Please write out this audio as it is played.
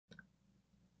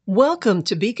Welcome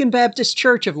to Beacon Baptist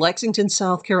Church of Lexington,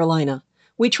 South Carolina.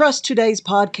 We trust today's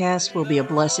podcast will be a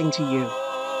blessing to you.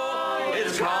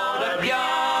 It's called up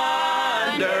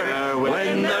yonder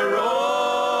when the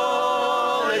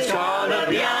roll is called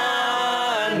up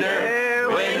yonder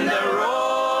when the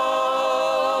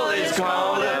roll is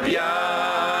called up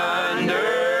yonder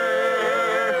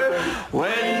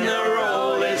when the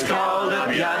roll is called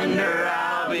up yonder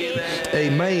I'll be there.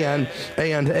 Amen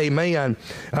and amen.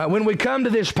 When we come to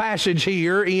this passage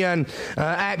here in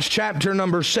Acts chapter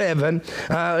number 7,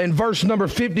 in verse number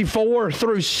 54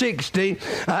 through 60,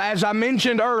 as I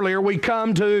mentioned earlier, we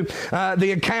come to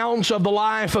the accounts of the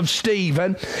life of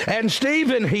Stephen. And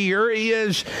Stephen here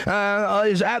is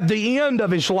at the end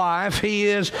of his life. He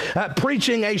is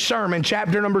preaching a sermon.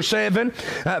 Chapter number 7,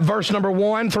 verse number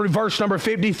 1 through verse number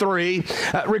 53,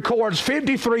 records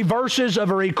 53 verses of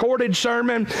a recorded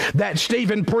sermon that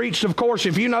Stephen preached. Of course,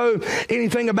 if you know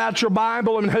anything about your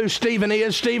Bible and who Stephen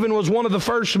is, Stephen was one of the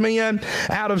first men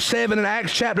out of 7 in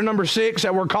Acts chapter number 6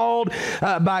 that were called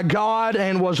by God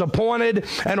and was appointed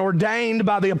and ordained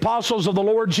by the apostles of the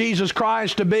Lord Jesus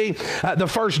Christ to be the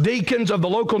first deacons of the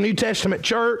local New Testament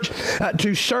church,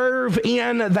 to serve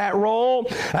in that role,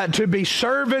 to be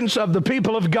servants of the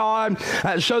people of God,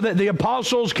 so that the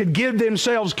apostles could give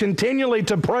themselves continually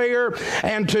to prayer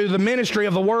and to the ministry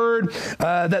of the word,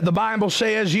 that the Bible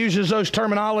says, uses those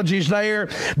terminologies there,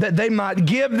 that they might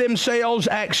give themselves,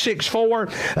 Acts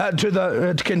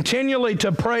 6:4, continually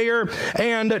to prayer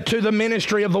and to the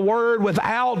ministry of the word.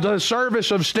 Without the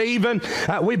service of Stephen,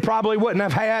 we probably wouldn't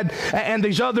have had, and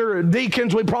these other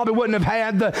deacons, we probably wouldn't have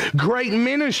had the great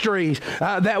ministries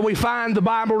that we find the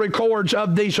Bible records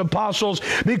of these apostles,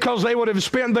 because they would have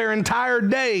spent their entire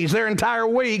days, their entire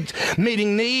weeks,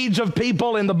 meeting needs of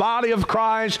people in the body of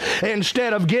Christ,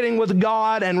 instead of getting with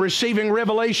God and receiving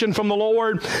revelation from the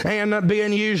Lord and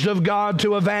being used of God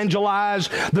to evangelize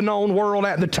the known world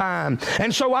at the time.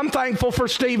 And so I'm thankful for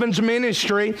Stephen's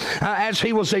ministry as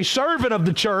he was a servant of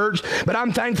the church, but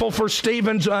I'm thankful for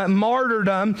Stephen's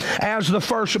martyrdom as the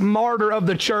first martyr of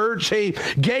the church. He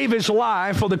gave his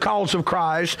life for the cause of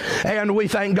Christ, and we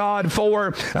thank God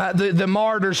for the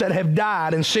martyrs that have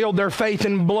died and sealed their faith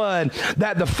in blood,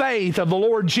 that the faith of the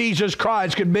Lord Jesus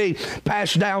Christ could be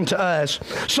passed down to us.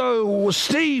 So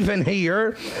Stephen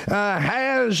here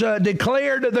has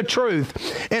declared the truth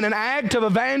in an act of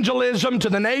evangelism to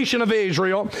the nation of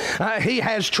Israel. He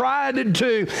has tried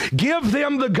to give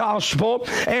them the gospel,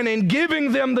 and in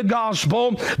giving them the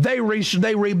gospel, they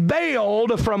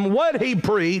rebelled from what he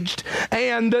preached,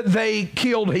 and they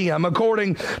killed him,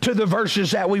 according to the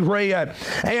verses that we read.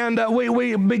 And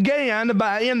we began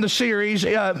in the series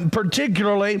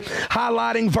particularly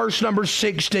highlighting verse number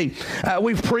 60.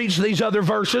 We've preached these other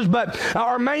verses, but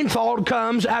our main thought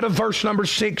comes out of verse number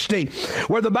 60,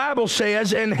 where the Bible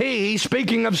says, "And he,"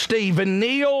 speaking of Stephen,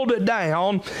 "kneeled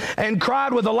down and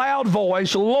cried with a loud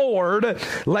voice, Lord,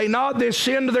 lay not this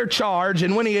sin to their charge.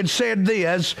 And when he had said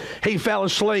this, he fell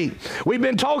asleep." We've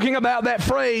been talking about that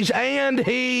phrase, "and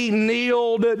he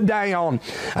kneeled down."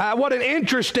 What an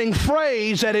interesting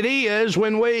phrase that it is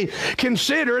when we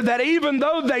consider that even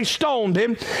though they stoned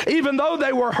him, even though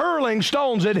they were hurling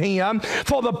stones at him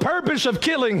for the purpose of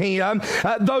killing him,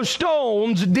 those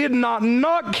stones did not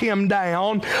knock him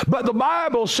down, but the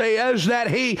Bible says that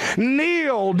he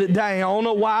kneeled down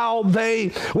while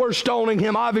they were stoning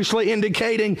him, obviously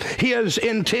indicating his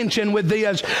intention with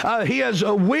this, his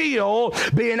will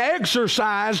being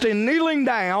exercised in kneeling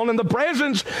down in the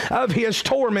presence of his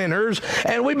tormentors.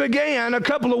 And we began a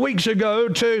couple of weeks ago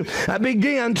to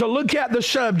begin to look at the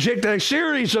subject, a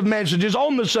series of messages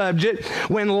on the subject,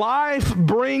 when life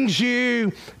brings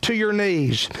you to your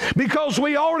knees. Because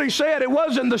we already said it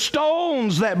wasn't the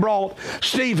stones that brought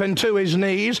Stephen to his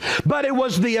knees, but it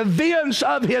was the events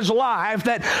of his life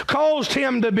that caused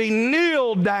him to be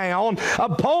kneeled down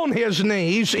upon his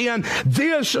knees in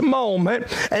this moment.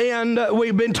 And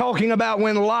we've been talking about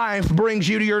when life brings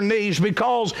you to your knees,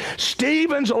 because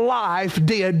Stephen's life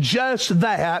did just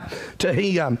that to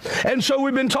him. And so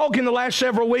we've been talking the last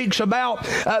several weeks about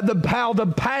how the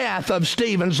path of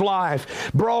Stephen's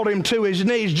life brought him to his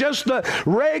knees. Just the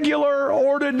regular,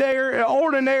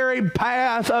 ordinary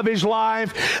path of his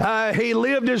life. He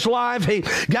lived his life. He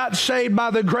got saved by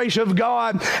the grace of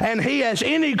God. And he, as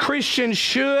any Christian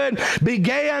should,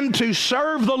 began to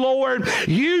serve the Lord,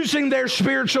 using their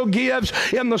spiritual gifts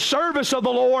in the service of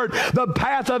the Lord. The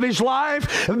path of his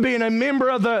life, being a member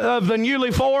of the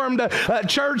newly formed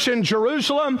church in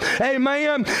Jerusalem,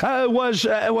 amen, was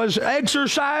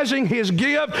exercising his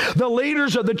gift. The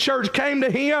leaders of the church came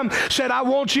to him, said, "I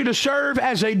want you to serve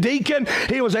as a deacon."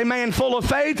 He was a man man full of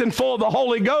faith and full of the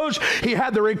Holy Ghost. He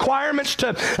had the requirements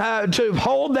to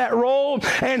hold that role,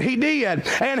 and he did.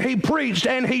 And he preached,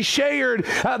 and he shared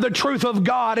the truth of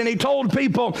God, and he told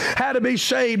people how to be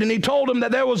saved, and he told them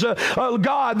that there was a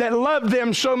God that loved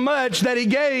them so much that he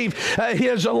gave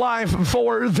his life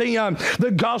for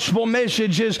the gospel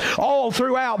messages all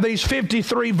throughout these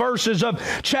 53 verses of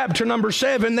chapter number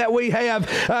 7 that we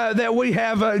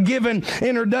have given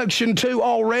introduction to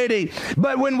already.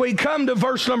 But when we come to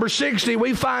verse number 60,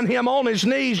 we find him on his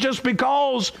knees just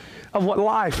because of what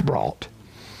life brought.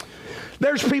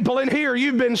 There's people in here,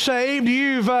 you've been saved,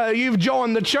 you've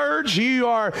joined the church, you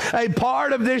are a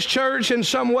part of this church in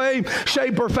some way,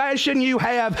 shape, or fashion. You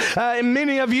have,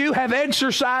 many of you have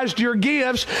exercised your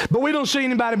gifts, but we don't see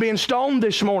anybody being stoned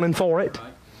this morning for it.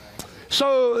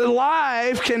 So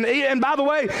life can, and by the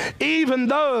way, even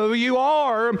though you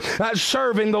are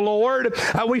serving the Lord,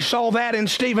 we saw that in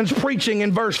Stephen's preaching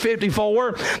in verse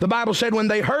 54. The Bible said when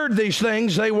they heard these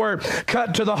things, they were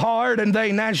cut to the heart, and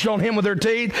they gnashed on him with their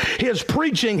teeth. His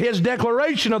preaching, his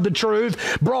declaration of the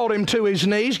truth brought him to his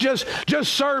knees. Just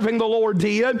serving the Lord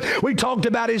did. We talked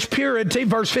about his purity,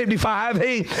 verse 55.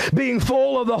 He being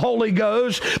full of the Holy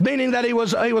Ghost, meaning that he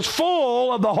was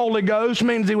full of the Holy Ghost,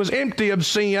 means he was empty of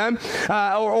sin.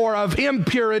 Or of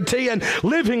impurity, and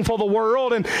living for the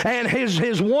world, and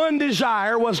his one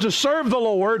desire was to serve the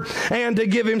Lord and to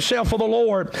give himself for the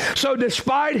Lord. So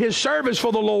despite his service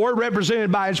for the Lord,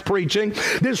 represented by his preaching,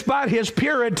 despite his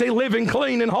purity, living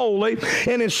clean and holy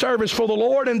in his service for the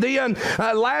Lord, and then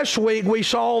last week we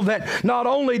saw that not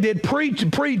only did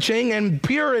preaching and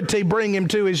purity bring him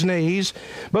to his knees,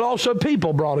 but also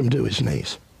people brought him to his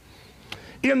knees.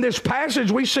 In this passage,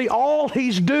 we see all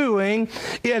he's doing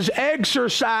is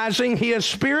exercising his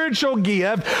spiritual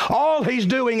gift. All he's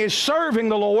doing is serving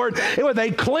the Lord with a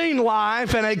clean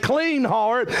life and a clean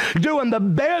heart, doing the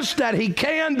best that he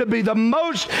can to be the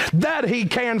most that he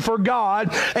can for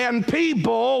God. And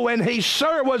people, when he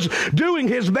was doing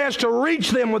his best to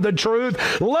reach them with the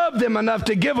truth, loved them enough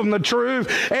to give them the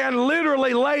truth, and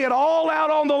literally lay it all out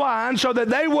on the line so that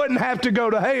they wouldn't have to go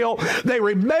to hell. They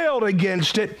rebelled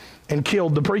against it and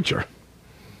killed the preacher,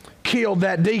 killed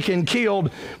that deacon, killed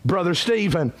Brother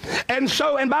Stephen. And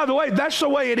by the way, that's the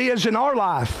way it is in our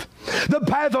life. The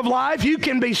path of life, you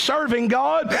can be serving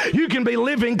God, you can be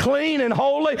living clean and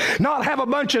holy, not have a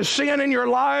bunch of sin in your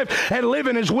life and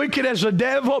living as wicked as the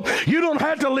devil. You don't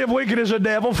have to live wicked as a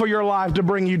devil for your life to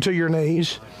bring you to your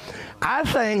knees. I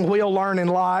think we'll learn in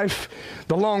life,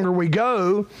 the longer we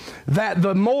go, that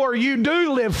the more you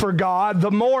do live for God,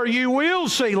 the more you will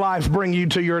see life bring you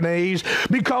to your knees,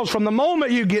 because from the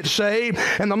moment you get saved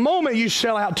and the moment you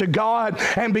sell out to God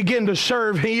and begin to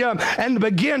serve Him and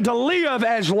begin to live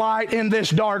as light in this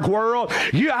dark world,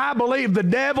 I believe the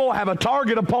devil will have a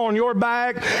target upon your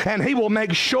back, and he will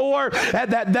make sure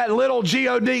that little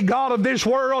God of this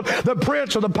world, the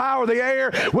prince of the power of the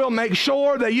air, will make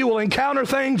sure that you will encounter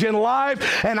things in life.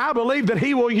 And I believe that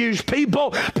he will use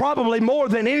people, probably more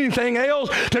than anything else,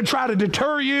 to try to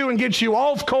deter you and get you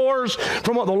off course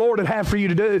from what the Lord would have for you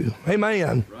to do.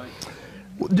 Amen. Right.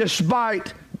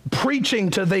 Despite preaching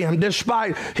to them,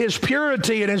 despite his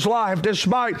purity in his life,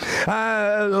 despite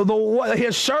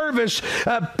his service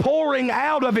pouring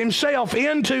out of himself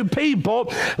into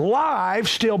people, life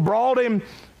still brought him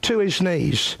to his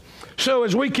knees. So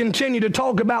as we continue to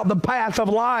talk about the path of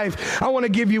life, I want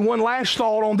to give you one last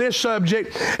thought on this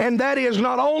subject, and that is,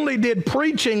 not only did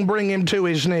preaching bring him to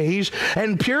his knees,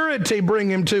 and purity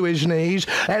bring him to his knees,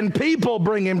 and people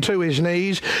bring him to his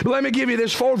knees, but let me give you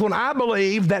this fourth one. I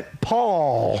believe that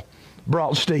Paul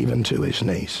brought Stephen to his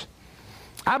knees.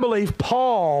 I believe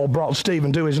Paul brought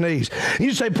Stephen to his knees.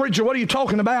 You say, preacher, what are you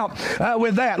talking about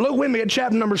with that? Look with me at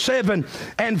chapter number 7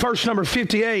 and verse number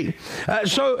 58.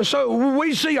 So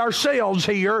we see ourselves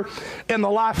here in the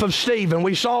life of Stephen.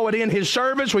 We saw it in his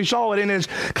service. We saw it in his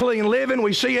clean living.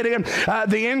 We see it in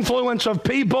the influence of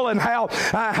people, and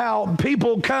how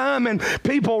people come and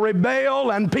people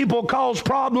rebel and people cause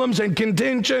problems and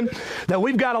contention. That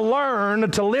we've got to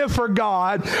learn to live for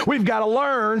God. We've got to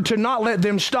learn to not let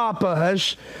them stop us.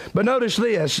 But notice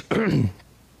this.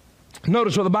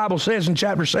 Notice what the Bible says in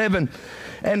chapter 7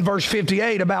 and verse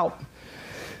 58 about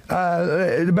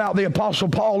the Apostle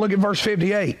Paul. Look at verse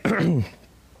 58. And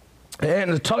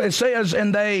it says,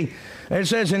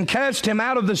 and cast him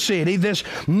out of the city, this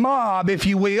mob, if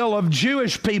you will, of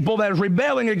Jewish people that is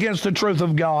rebelling against the truth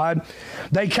of God.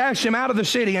 They cast him out of the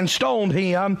city and stoned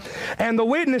him. And the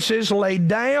witnesses laid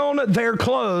down their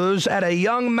clothes at a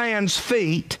young man's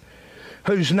feet,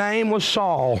 whose name was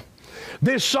Saul.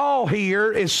 This Saul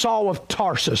here is Saul of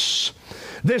Tarsus.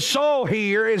 This Saul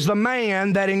here is the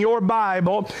man that in your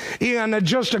Bible, in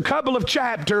just a couple of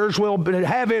chapters, will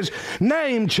have his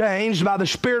name changed by the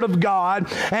Spirit of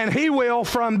God, and he will,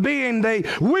 from being the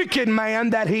wicked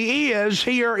man that he is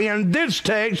here in this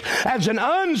text, as an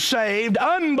unsaved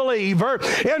unbeliever,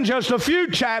 in just a few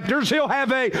chapters, he'll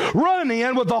have a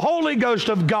run-in with the Holy Ghost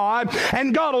of God,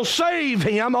 and God will save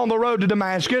him on the road to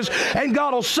Damascus, and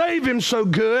God will save him so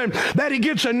good that he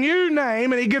gets a new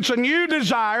name, and he gets a new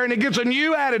desire, and he gets a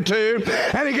new attitude,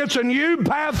 and he gets a new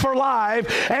path for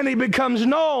life, and he becomes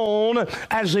known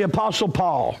as the Apostle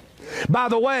Paul. By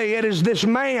the way, it is this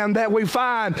man that we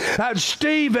find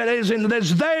Stephen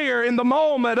is there in the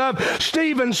moment of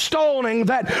Stephen's stoning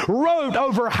that wrote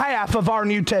over half of our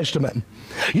New Testament.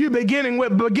 You beginning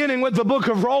with the book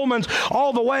of Romans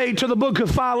all the way to the book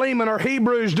of Philemon or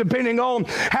Hebrews, depending on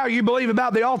how you believe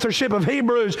about the authorship of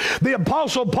Hebrews. The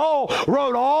Apostle Paul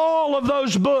wrote all of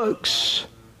those books.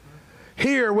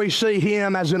 Here we see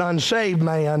him as an unsaved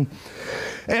man,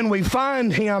 and we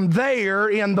find him there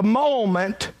in the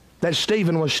moment that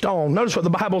Stephen was stoned. Notice what the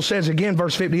Bible says again,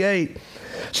 verse 58. It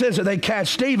says that they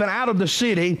cast Stephen out of the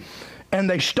city, and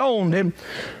they stoned him.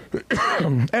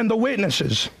 And the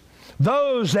witnesses,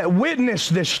 those that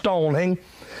witnessed this stoning,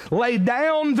 laid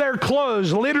down their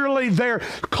clothes, literally their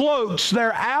cloaks,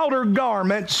 their outer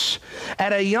garments,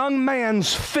 at a young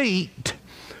man's feet,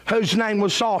 whose name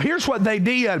was Saul. Here's what they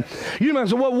did. You might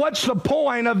say, well, what's the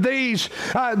point of these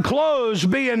clothes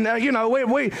being,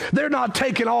 they're not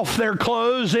taking off their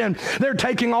clothes, and they're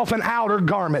taking off an outer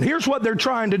garment. Here's what they're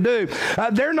trying to do.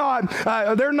 They're not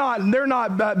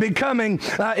becoming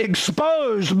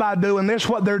exposed by doing this.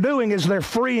 What they're doing is they're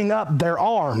freeing up their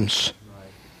arms.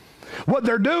 What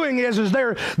they're doing is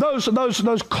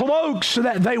those cloaks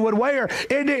that they would wear,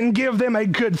 it didn't give them a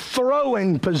good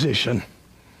throwing position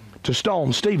to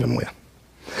stone Stephen with.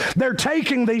 They're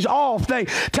taking these off. They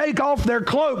take off their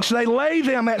cloaks. They lay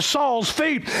them at Saul's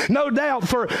feet, no doubt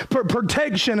for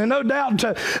protection, and no doubt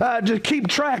to keep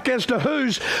track as to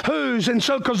who's. And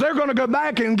so, because they're going to go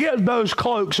back and get those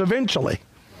cloaks eventually.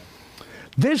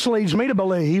 This leads me to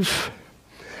believe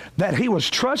that he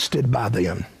was trusted by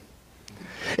them.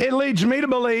 It leads me to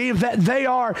believe that they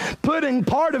are putting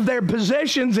part of their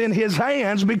possessions in his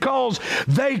hands because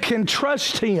they can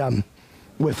trust him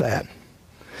with that.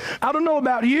 I don't know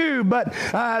about you, but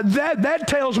that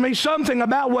tells me something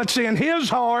about what's in his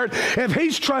heart if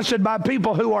he's trusted by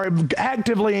people who are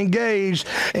actively engaged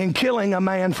in killing a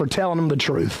man for telling them the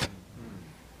truth.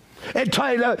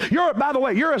 By the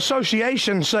way, your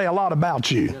associations say a lot about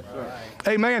you.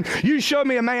 Amen. You show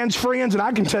me a man's friends, and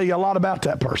I can tell you a lot about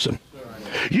that person.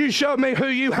 You show me who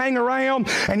you hang around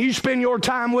and you spend your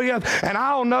time with, and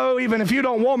I'll know, even if you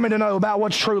don't want me to know, about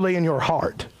what's truly in your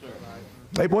heart.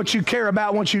 What you care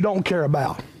about, what you don't care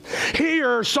about.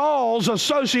 Here, Saul's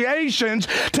associations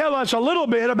tell us a little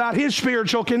bit about his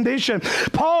spiritual condition.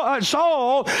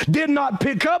 Saul did not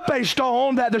pick up a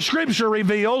stone that the Scripture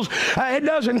reveals. It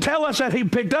doesn't tell us that he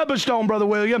picked up a stone, Brother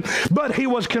William, but he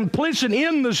was complicit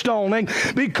in the stoning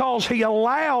because he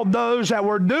allowed those that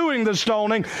were doing the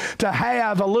stoning to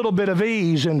have a little bit of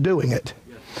ease in doing it.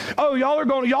 Oh, y'all are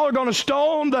going to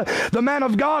stone the man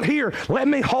of God? Here, let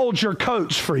me hold your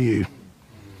coats for you,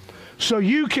 so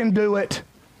you can do it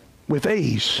with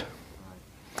ease.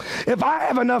 If I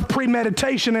have enough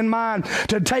premeditation in mind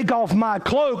to take off my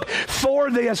cloak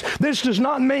for this does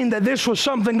not mean that this was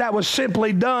something that was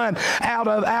simply done out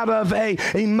of a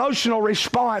emotional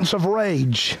response of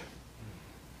rage.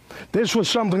 This was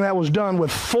something that was done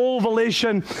with full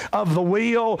volition of the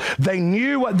will. They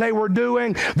knew what they were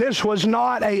doing. This was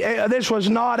not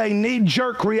a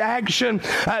knee-jerk reaction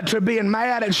to being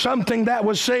mad at something that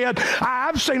was said.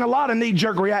 I've seen a lot of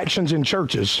knee-jerk reactions in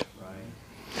churches.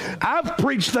 I've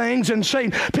preached things and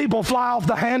seen people fly off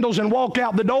the handles and walk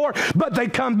out the door, but they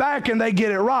come back and they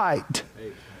get it right.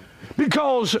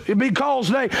 Because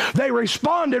they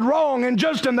responded wrong, and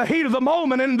just in the heat of the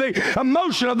moment, in the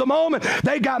emotion of the moment,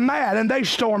 they got mad and they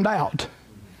stormed out.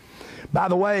 By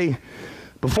the way,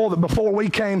 before we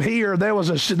came here, there was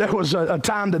a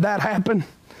time that happened.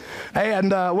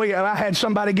 And I had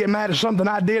somebody get mad at something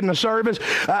I did in the service.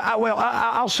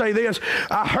 I'll say this.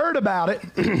 I heard about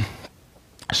it,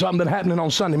 something happening on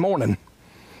Sunday morning.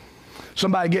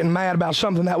 Somebody getting mad about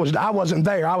something I wasn't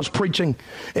there. I was preaching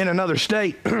in another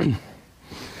state.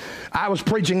 I was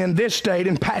preaching in this state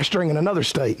and pastoring in another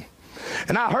state.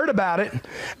 And I heard about it,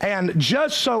 and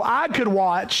just so I could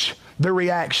watch the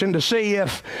reaction to see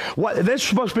if this is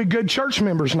supposed to be good church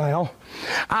members now,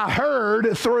 I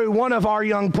heard through one of our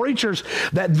young preachers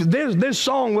that this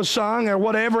song was sung or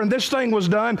whatever, and this thing was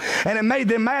done, and it made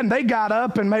them mad, and they got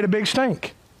up and made a big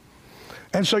stink.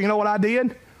 And so you know what I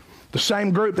did? The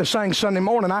same group that sang Sunday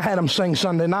morning, I had them sing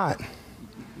Sunday night.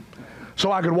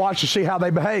 So I could watch to see how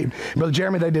they behaved. Brother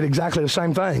Jeremy, they did exactly the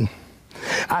same thing.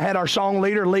 I had our song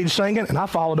leader lead singing, and I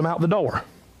followed them out the door.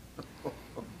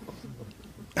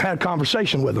 I had a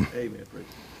conversation with them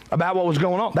about what was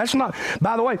going on. That's not,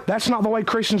 by the way, that's not the way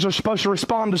Christians are supposed to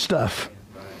respond to stuff.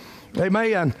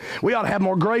 Amen. We ought to have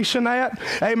more grace in that.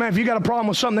 Amen. If you got a problem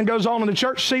with something that goes on in the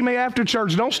church, see me after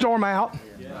church. Don't storm out.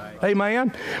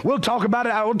 Amen. We'll talk about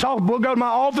it. We'll go to my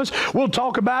office. We'll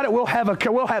talk about it. We'll have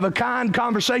a kind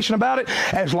conversation about it.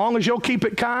 As long as you'll keep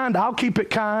it kind, I'll keep it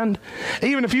kind.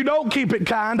 Even if you don't keep it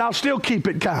kind, I'll still keep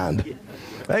it kind.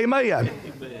 Amen.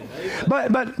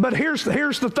 But here's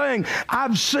the thing.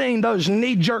 I've seen those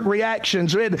knee-jerk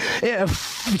reactions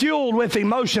fueled with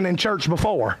emotion in church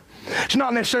before. It's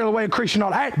not necessarily the way a Christian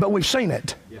ought to act, but we've seen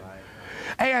it.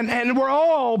 And we're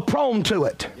all prone to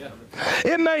it.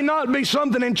 It may not be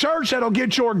something in church that'll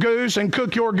get your goose and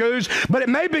cook your goose, but it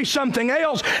may be something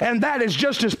else, and that is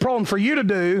just as prone for you to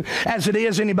do as it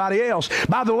is anybody else.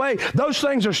 By the way, those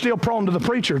things are still prone to the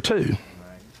preacher too.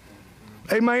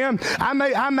 Amen.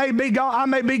 I may be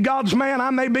God's man. I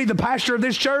may be the pastor of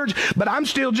this church, but I'm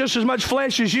still just as much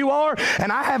flesh as you are,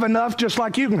 and I have enough just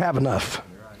like you can have enough.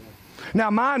 Now,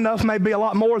 my enough may be a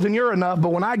lot more than your enough,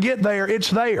 but when I get there, it's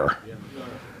there.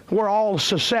 We're all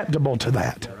susceptible to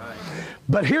that.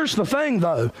 But here's the thing,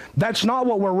 though. That's not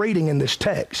what we're reading in this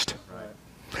text.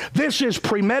 This is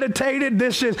premeditated.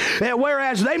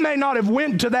 Whereas they may not have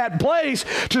went to that place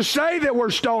to say that we're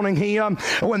stoning him.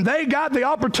 When they got the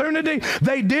opportunity,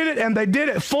 they did it, and they did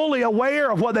it fully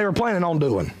aware of what they were planning on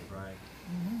doing.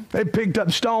 They picked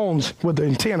up stones with the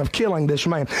intent of killing this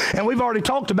man. And we've already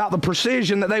talked about the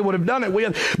precision that they would have done it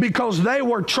with, because they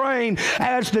were trained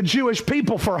as the Jewish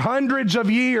people for hundreds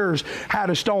of years how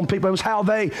to stone people. It's how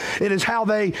they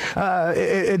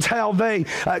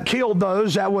killed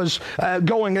those that was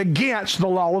going against the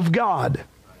law of God.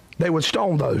 They would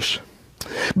stone those.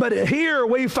 But here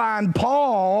we find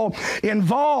Paul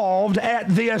involved at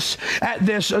this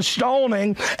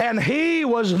stoning, and he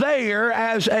was there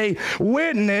as a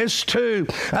witness to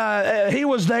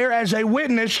the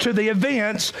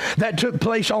events that took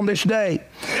place on this day.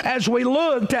 As we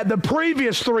looked at the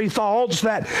previous three thoughts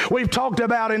that we've talked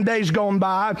about in days gone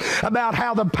by, about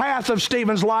how the path of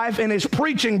Stephen's life in his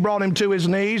preaching brought him to his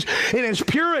knees, in his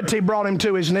purity brought him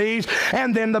to his knees,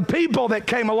 and then the people that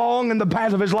came along in the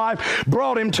path of his life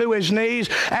brought him to his knees.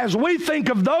 As we think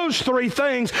of those three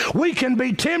things, we can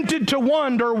be tempted to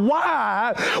wonder,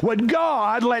 why would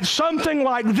God let something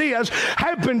like this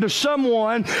happen to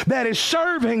someone that is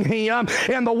serving him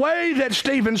in the way that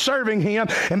Stephen's serving him?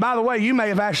 And by the way, you may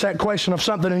have asked that question of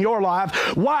something in your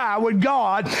life. Why would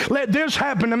God let this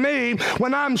happen to me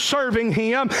when I'm serving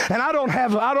him and I don't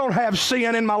have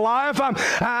sin in my life?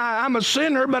 I'm a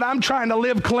sinner, but I'm trying to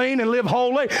live clean and live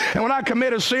holy. And when I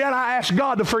commit a sin, I ask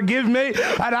God to forgive me.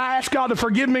 And I ask God to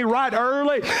forgive me right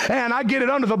early, and I get it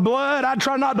under the blood. I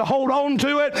try not to hold on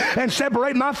to it and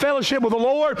separate my fellowship with the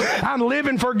Lord. I'm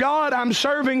living for God. I'm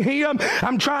serving him.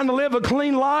 I'm trying to live a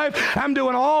clean life. I'm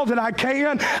doing all that I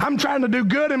can. I'm trying to do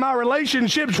good in my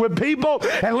relationships with people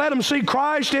and let them see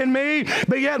Christ in me,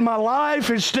 but yet my life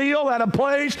is still at a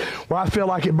place where I feel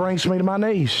like it brings me to my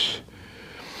knees.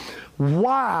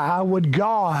 Why would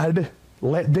God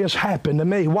let this happen to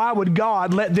me? Why would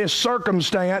God let this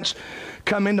circumstance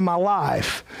come into my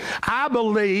life? I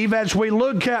believe as we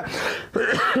look at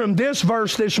this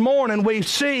verse this morning, we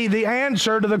see the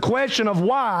answer to the question of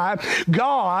why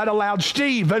God allowed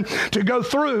Stephen to go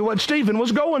through what Stephen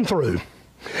was going through.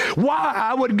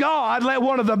 Why would God let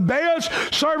one of the best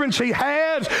servants he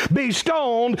has be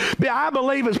stoned? I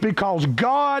believe it's because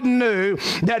God knew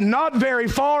that not very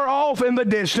far off in the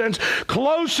distance,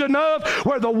 close enough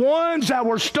where the ones that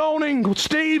were stoning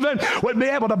Stephen would be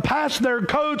able to pass their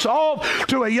coats off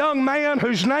to a young man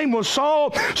whose name was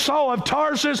Saul of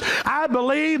Tarsus. I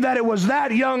believe that it was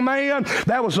that young man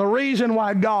that was the reason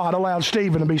why God allowed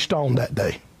Stephen to be stoned that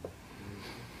day.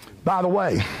 By the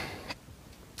way,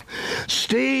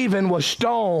 Stephen was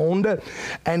stoned,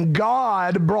 and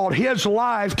God brought his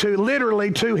life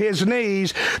literally to his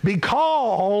knees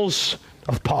because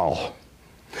of Paul.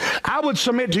 I would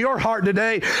submit to your heart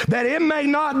today that it may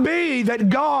not be that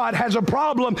God has a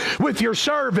problem with your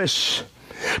service.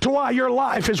 to why your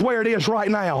life is where it is right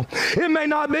now. It may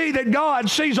not be that God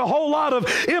sees a whole lot of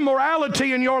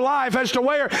immorality in your life as to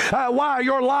why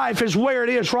your life is where it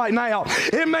is right now.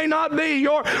 It may not be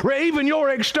even your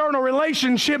external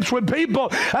relationships with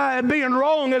people being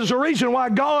wrong as the reason why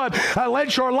God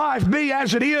lets your life be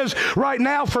as it is right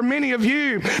now for many of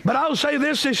you. But I'll say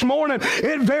this morning,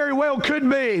 it very well could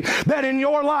be that in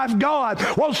your life God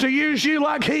wants to use you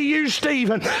like He used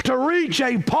Stephen to reach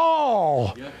a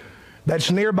Paul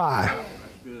that's nearby.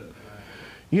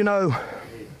 You know,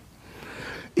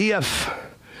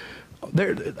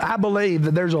 I believe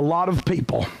that there's a lot of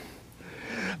people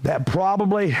that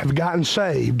probably have gotten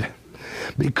saved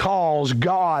because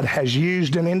God has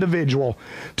used an individual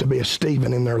to be a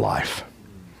Stephen in their life.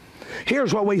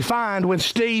 Here's what we find with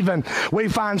Stephen. We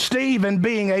find Stephen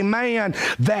being a man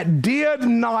that did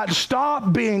not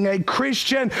stop being a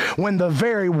Christian when the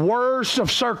very worst of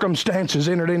circumstances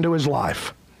entered into his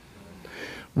life.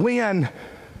 When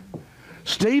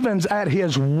Stephen's at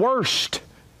his worst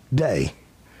day,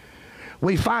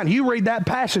 we find, you read that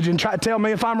passage and try to tell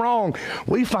me if I'm wrong,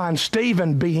 we find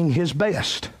Stephen being his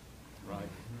best.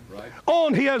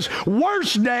 On his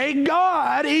worst day,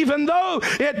 God, even though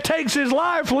it takes his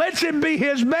life, lets it be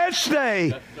his best day.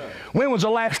 Yes, when was the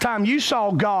last time you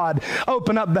saw God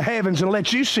open up the heavens and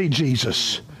let you see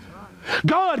Jesus?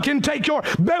 God can take your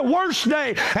worst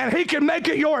day and He can make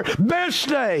it your best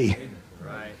day.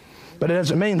 But it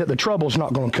doesn't mean that the trouble's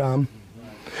not going to come.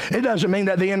 It doesn't mean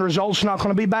that the end result's not going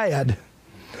to be bad.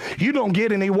 You don't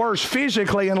get any worse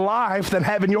physically in life than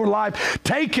having your life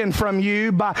taken from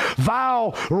you by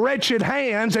vile, wretched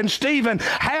hands. And Stephen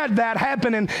had that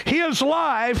happen in his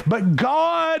life, but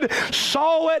God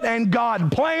saw it and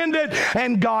God planned it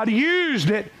and God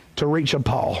used it to reach a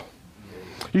Paul.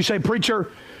 You say,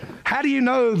 preacher, how do you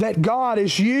know that God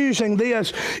is using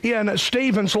this in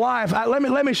Stephen's life?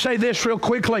 Let me say this real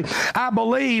quickly. I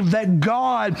believe that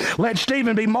God let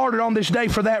Stephen be martyred on this day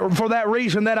for that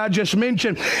reason that I just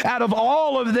mentioned. Out of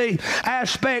all of the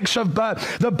aspects of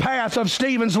the path of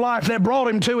Stephen's life that brought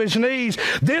him to his knees,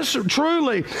 this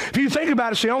truly, if you think about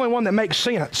it, it's the only one that makes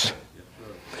sense.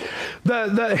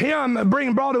 Him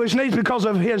being brought to his knees because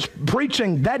of his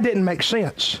preaching, that didn't make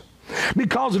sense.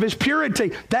 Because of his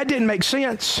purity, that didn't make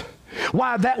sense.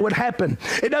 Why that would happen.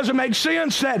 It doesn't make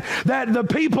sense that the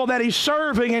people that he's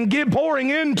serving and pouring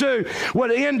into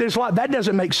would end his life. That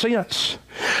doesn't make sense.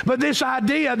 But this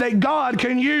idea that God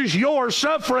can use your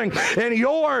suffering and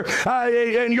your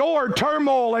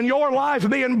turmoil and your life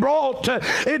being brought to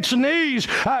its knees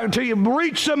to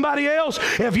reach somebody else,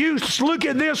 if you look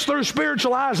at this through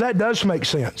spiritual eyes, that does make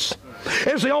sense.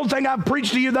 It's the only thing I've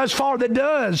preached to you thus far that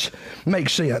does make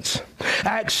sense.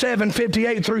 Acts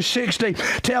 7:58 through 60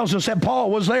 tells us that Paul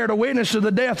was there to witness to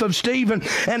the death of Stephen.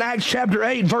 And Acts chapter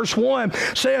 8 verse 1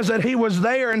 says that he was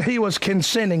there and he was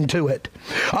consenting to it.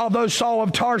 Although Saul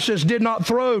of Tarsus did not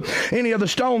throw any of the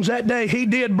stones that day, he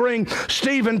did bring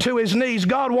Stephen to his knees.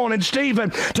 God wanted Stephen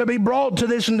to be brought to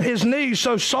his knees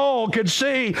so Saul could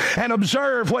see and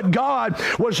observe what God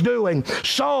was doing.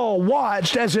 Saul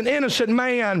watched as an innocent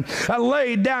man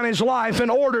laid down his life in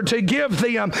order to give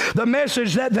them the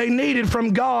message that they needed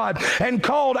from God, and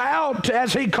called out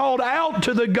as he called out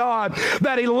to the God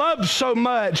that he loved so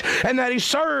much and that he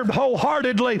served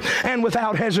wholeheartedly and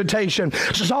without hesitation.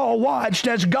 Saul watched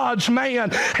as God's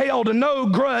man held no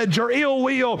grudge or ill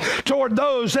will toward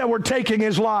those that were taking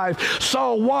his life.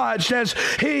 Saul watched as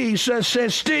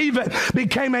Stephen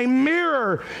became a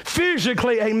mirror,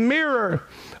 physically a mirror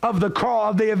of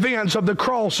the events of the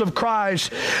cross of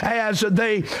Christ as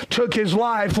they took his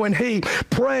life when he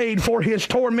prayed for his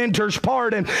tormentors'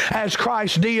 pardon as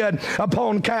Christ did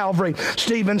upon Calvary.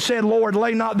 Stephen said, Lord,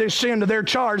 lay not this sin to their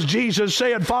charge. Jesus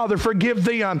said, Father, forgive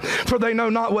them, for they know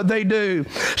not what they do.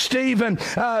 Stephen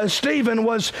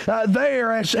was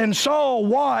there and Saul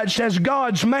watched as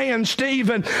God's man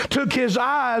Stephen took his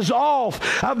eyes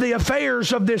off of the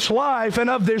affairs of this life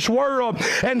and of this world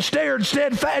and stared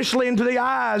steadfastly into the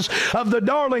eyes of the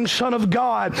darling Son of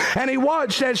God. And he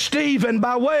watched as Stephen,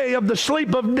 by way of the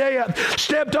sleep of death,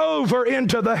 stepped over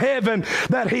into the heaven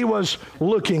that he was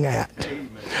looking at. Amen.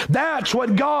 That's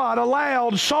what God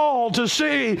allowed Saul to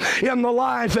see in the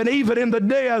life and even in the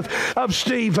death of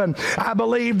Stephen. I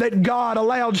believe that God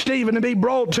allowed Stephen to be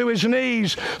brought to his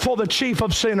knees for the chief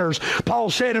of sinners. Paul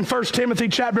said in 1 Timothy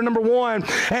chapter number 1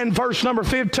 and verse number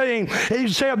 15, he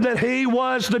said that he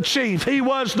was the chief, he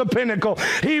was the pinnacle,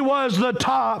 he was the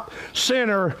top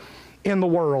sinner in the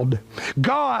world.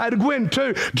 God went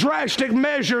to drastic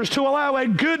measures to allow a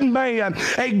good man,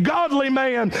 a godly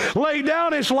man, lay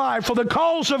down his life for the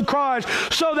cause of Christ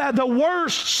so that the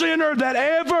worst sinner that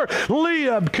ever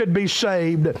lived could be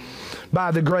saved.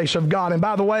 by the grace of God. And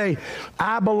by the way,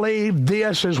 I believe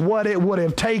this is what it would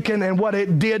have taken and what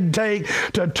it did take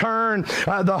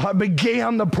to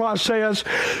begin the process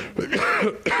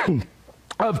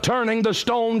of turning the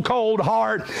stone-cold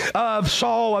heart of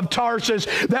Saul of Tarsus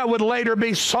that would later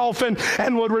be softened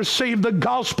and would receive the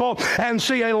gospel and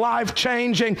see a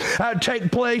life-changing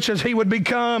take place as he would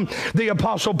become the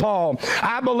Apostle Paul.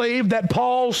 I believe that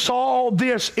Paul saw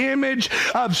this image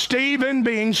of Stephen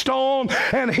being stoned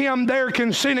and him there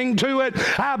consenting to it.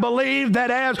 I believe that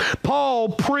as Paul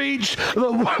preached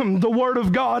the Word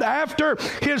of God after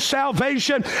his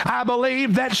salvation, I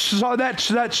believe that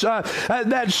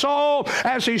Saul,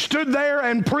 as he stood there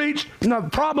and preached,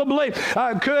 probably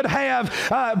could have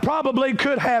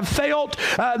felt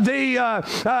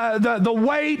the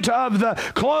weight of the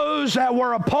clothes that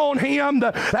were upon him,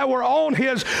 that were on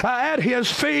at his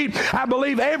feet. I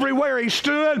believe everywhere he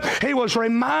stood, he was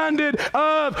reminded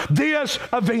of this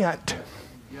event.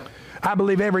 I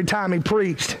believe every time he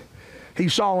preached, he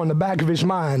saw in the back of his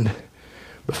mind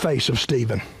the face of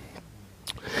Stephen.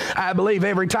 I believe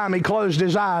every time he closed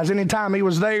his eyes, anytime he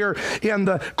was there in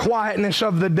the quietness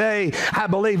of the day, I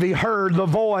believe he heard the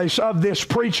voice of this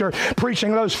preacher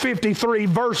preaching those 53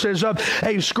 verses of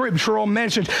a scriptural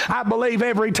message. I believe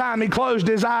every time he closed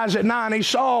his eyes at night, he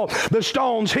saw the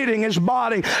stones hitting his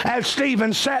body as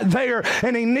Stephen sat there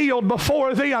and he kneeled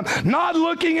before them, not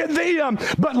looking at them,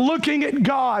 but looking at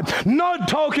God, not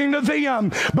talking to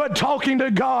them, but talking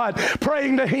to God,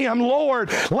 praying to him,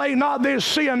 Lord, lay not this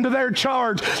sin to their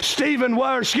charge. Saul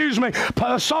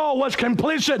was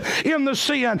complicit in the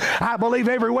sin. I believe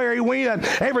everywhere he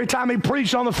went, every time he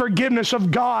preached on the forgiveness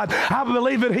of God, I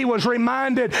believe that he was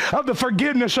reminded of the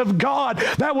forgiveness of God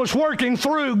that was working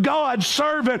through God's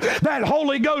servant, that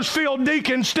Holy Ghost-filled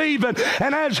deacon Stephen.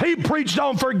 And as he preached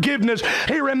on forgiveness,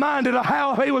 he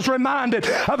was reminded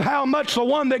of how much the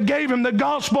one that gave him the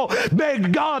gospel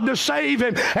begged God to save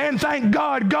him. And thank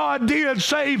God, God did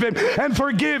save him and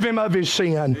forgive him of his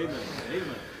sin. Amen.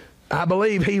 I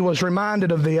believe he was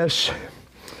reminded of this.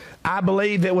 I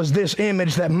believe it was this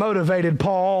image that motivated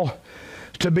Paul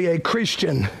to be a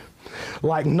Christian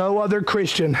like no other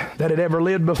Christian that had ever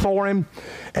lived before him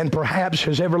and perhaps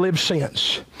has ever lived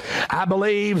since. I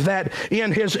believe that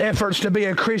in his efforts to be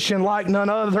a Christian like none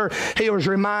other, he was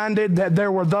reminded that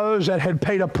there were those that had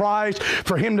paid a price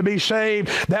for him to be saved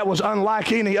that was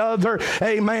unlike any other.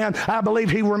 Amen. I believe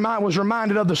he was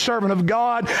reminded of the servant of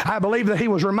God. I believe that he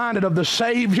was reminded of the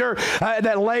Savior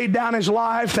that laid down his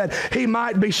life that he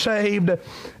might be saved.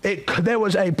 There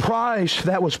was a price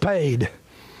that was paid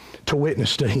to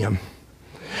witness to him.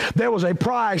 There was a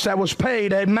price that was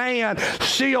paid. A man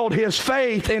sealed his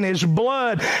faith in his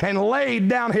blood and laid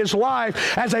down his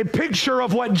life as a picture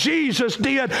of what Jesus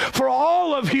did for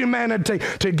all of humanity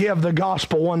to give the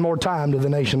gospel one more time to the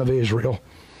nation of Israel.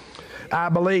 I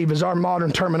believe, as our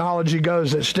modern terminology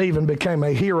goes, that Stephen became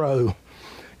a hero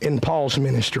in Paul's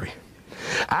ministry.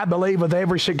 I believe with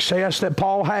every success that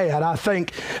Paul had,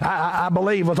 I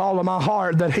believe with all of my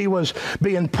heart that he was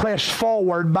being pressed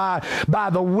forward by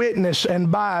the witness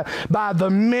and by the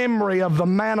memory of the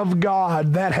man of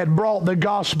God that had brought the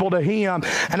gospel to him.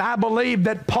 And I believe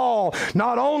that Paul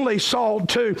not only sought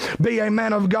to be a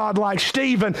man of God like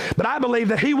Stephen, but I believe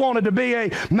that he wanted to be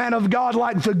a man of God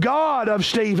like the God of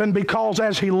Stephen, because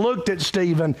as he looked at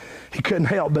Stephen, he couldn't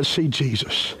help but see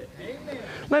Jesus.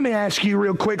 Let me ask you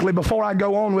real quickly before I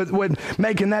go on with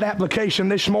making that application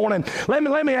this morning. Let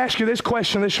me ask you this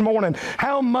question this morning.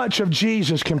 How much of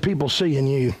Jesus can people see in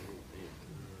you?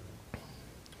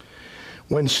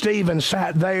 When Stephen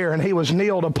sat there and he was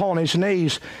kneeled upon his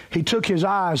knees, he took his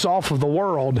eyes off of the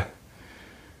world.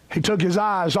 He took his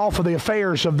eyes off of the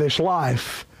affairs of this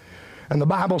life. And the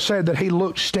Bible said that he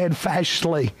looked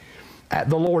steadfastly at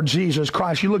the Lord Jesus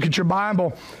Christ. You look at your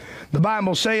Bible. The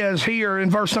Bible says here in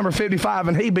verse number 55,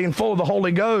 and he, being full of the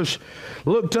Holy Ghost,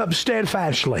 looked up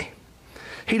steadfastly.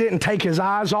 He didn't take his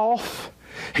eyes off.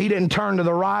 He didn't turn to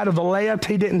the right or the left.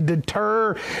 He didn't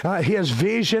deter his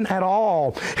vision at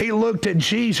all. He looked at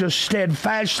Jesus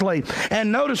steadfastly.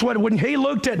 And notice when he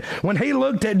looked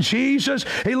at Jesus,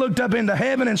 he looked up into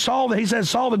heaven and saw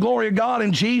the glory of God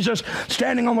and Jesus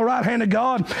standing on the right hand of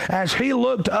God. As he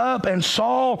looked up and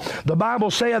saw, the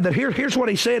Bible said that here's what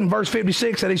he said in verse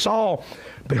 56 that he saw.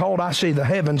 Behold, I see the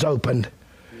heavens opened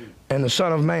and the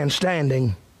Son of Man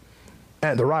standing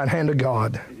at the right hand of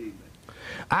God.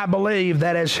 I believe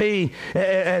that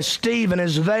as Stephen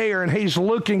is there and he's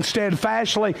looking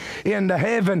steadfastly into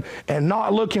heaven and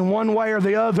not looking one way or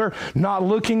the other, not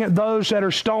looking at those that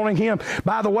are stoning him.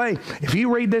 By the way, if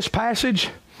you read this passage,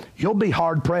 you'll be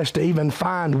hard-pressed to even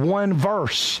find one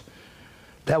verse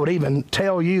that would even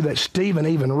tell you that Stephen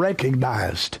even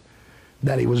recognized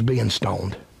that he was being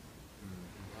stoned.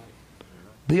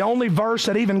 The only verse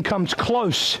that even comes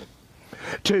close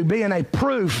to being a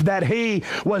proof that he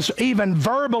was even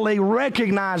verbally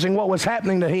recognizing what was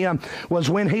happening to him was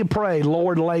when he prayed,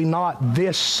 Lord, lay not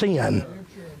this sin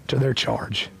to their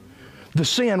charge. The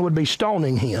sin would be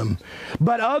stoning him.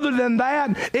 But other than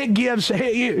that, it gives,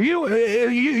 you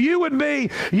would be,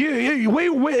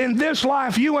 we in this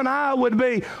life, you and I would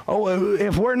be,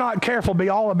 if we're not careful, be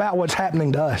all about what's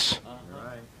happening to us.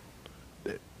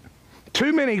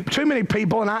 Too many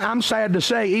people, and I'm sad to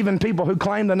say, even people who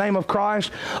claim the name of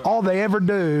Christ, all they ever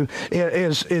do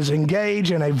is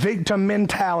engage in a victim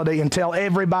mentality and tell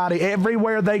everybody,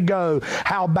 everywhere they go,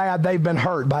 how bad they've been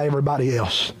hurt by everybody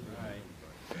else.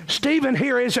 Stephen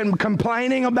here isn't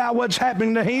complaining about what's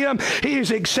happening to him. He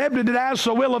has accepted it as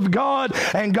the will of God,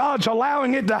 and God's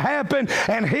allowing it to happen,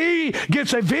 and he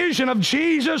gets a vision of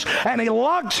Jesus, and he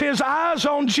locks his eyes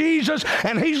on Jesus,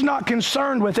 and he's not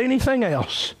concerned with anything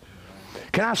else.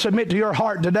 Can I submit to your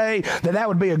heart today that that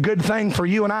would be a good thing for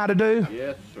you and I to do?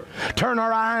 Yes, sir. Turn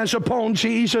our eyes upon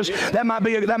Jesus. That might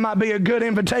be a good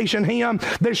invitation hymn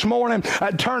this morning.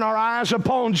 Turn our eyes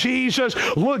upon Jesus.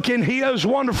 Look in his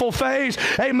wonderful face.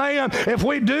 Amen. If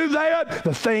we do that,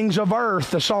 the things of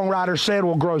earth, the songwriter said,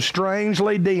 will grow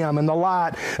strangely dim in the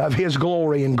light of his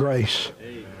glory and grace.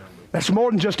 Amen. That's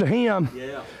more than just a hymn.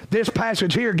 Yeah. This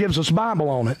passage here gives us Bible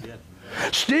on it. Yeah.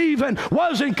 Stephen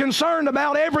wasn't concerned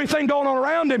about everything going on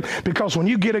around him, because when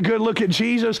you get a good look at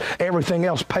Jesus, everything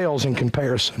else pales in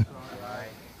comparison.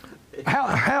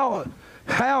 How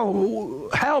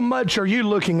much are you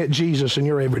looking at Jesus in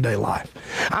your everyday life?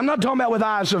 I'm not talking about with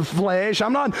eyes of flesh.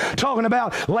 I'm not talking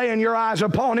about laying your eyes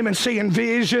upon him and seeing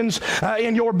visions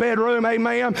in your bedroom.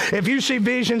 Amen. If you see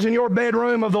visions in your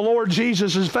bedroom of the Lord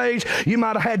Jesus' face, you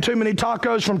might have had too many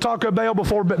tacos from Taco Bell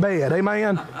before bed.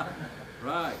 Amen.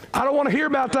 Right. I don't want to hear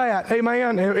about that.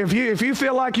 Amen. If you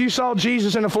feel like you saw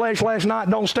Jesus in the flesh last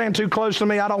night, don't stand too close to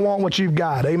me. I don't want what you've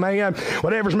got. Amen.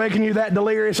 Whatever's making you that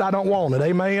delirious, I don't want it.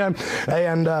 Amen.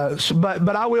 And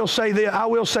but I will say this. I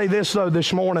will say this though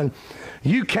this morning.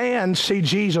 You can see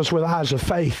Jesus with eyes of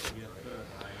faith.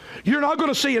 You're not going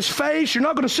to see his face. You're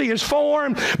not going to see his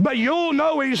form, but you'll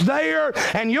know he's there,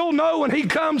 and you'll know when he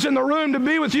comes in the room to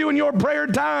be with you in your prayer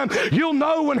time. You'll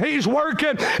know when he's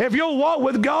working. If you'll walk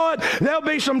with God, there'll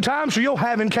be some times where you'll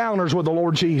have encounters with the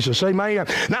Lord Jesus. Amen.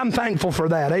 And I'm thankful for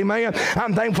that. Amen.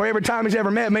 I'm thankful every time he's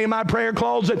ever met me in my prayer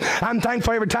closet. I'm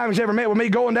thankful every time he's ever met with me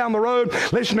going down the road,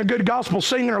 listening to good gospel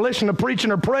singing or listening to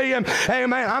preaching or praying.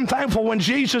 Amen. I'm thankful when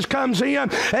Jesus comes in.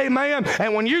 Amen.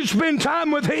 And when you spend time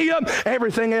with him,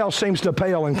 everything else seems to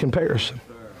pale in comparison.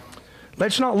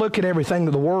 Let's not look at everything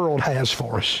that the world has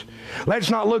for us. Let's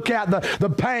not look at the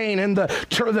pain and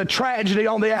the tragedy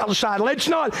on the outside. Let's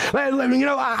not,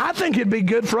 I think it'd be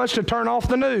good for us to turn off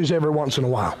the news every once in a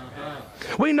while.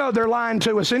 We know they're lying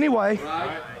to us anyway.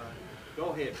 Go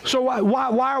ahead. So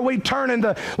why are we turning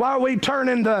the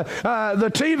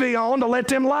TV on to let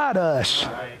them lie to us?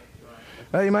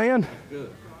 Amen.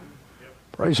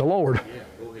 Praise the Lord.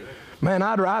 Man,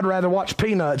 I'd rather watch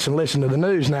Peanuts and listen to the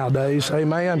news nowadays.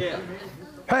 Amen. Yeah.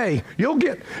 Hey, you'll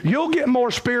get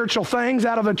more spiritual things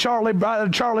out of a Charlie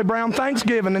Brown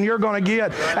Thanksgiving than you're going to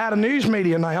get out of news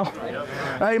media now.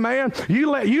 Amen. You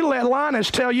let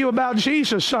Linus tell you about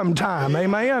Jesus sometime.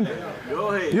 Amen.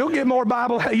 You'll get more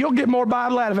Bible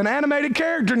out of an animated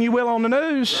character than you will on the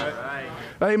news.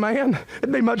 Amen.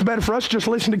 It'd be much better for us to just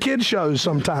listen to kids shows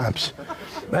sometimes.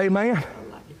 Amen.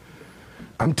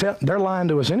 They're lying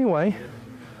to us anyway.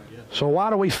 So why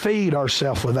do we feed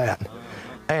ourselves with that?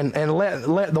 And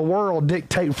let the world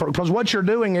dictate, because what you're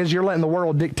doing is you're letting the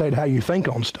world dictate how you think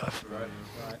on stuff.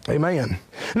 Amen.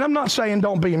 And I'm not saying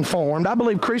don't be informed. I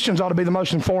believe Christians ought to be the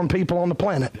most informed people on the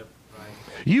planet.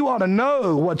 You ought to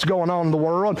know what's going on in the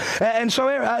world. And so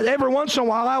every once in a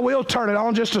while I will turn it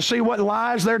on just to see what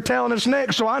lies they're telling us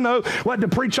next, so I know what to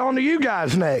preach on to you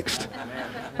guys next.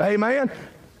 Amen.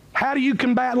 How do you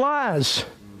combat lies?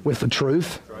 With the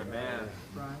truth.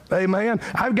 Amen.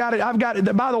 I've got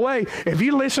it. By the way, if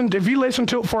you listen to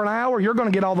it for an hour, you're going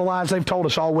to get all the lies they've told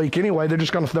us all week anyway. They're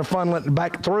funneling it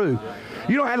back through.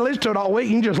 You don't have to listen to it all week.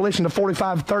 You can just listen to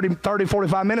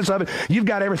 45 minutes of it. You've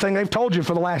got everything they've told you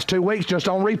for the last 2 weeks just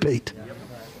on repeat.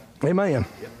 Amen.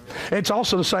 It's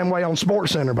also the same way on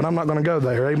SportsCenter, but I'm not going to go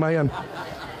there. Amen.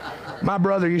 My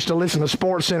brother used to listen to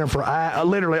SportsCenter for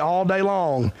literally all day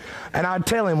long. And I'd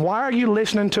tell him, why are you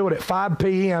listening to it at 5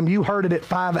 p.m.? You heard it at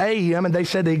 5 a.m. And they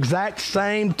said the exact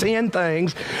same 10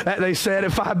 things that they said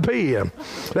at 5 p.m.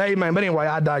 Amen. But anyway,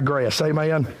 I digress.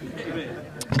 Amen.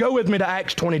 Go with me to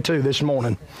Acts 22 this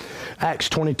morning. Acts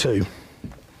 22.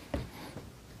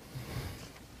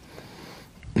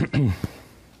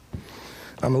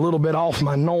 I'm a little bit off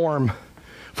my norm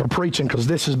for preaching because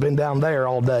this has been down there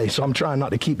all day, so I'm trying not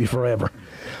to keep you forever.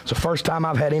 It's the first time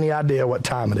I've had any idea what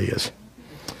time it is.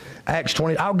 Acts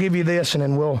 20. I'll give you this, and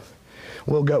then we'll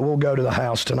go to the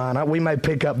house tonight. We may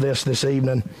pick up this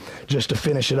evening just to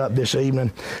finish it up this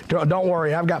evening. Don't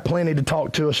worry, I've got plenty to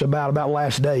talk to us about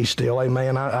last days still.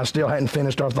 Amen. I still hadn't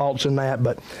finished our thoughts in that,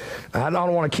 but I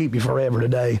don't want to keep you forever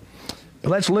today.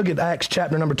 Let's look at Acts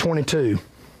chapter number 22,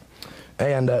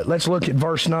 and let's look at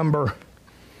verse number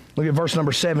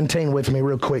 17 with me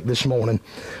real quick this morning.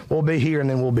 We'll be here and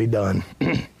then we'll be done.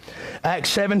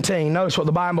 Acts 17, notice what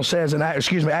the Bible says in Acts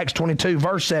 22,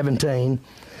 verse 17.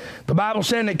 The Bible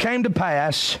said, and it came to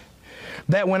pass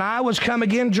that when I was come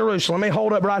again to Jerusalem, let me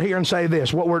hold up right here and say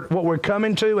this. What we're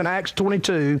coming to in Acts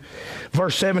 22,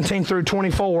 verse 17 through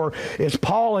 24, is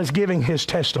Paul is giving his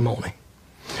testimony.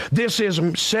 This is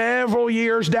several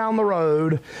years down the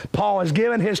road. Paul has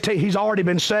given he's already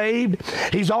been saved.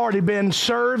 He's already been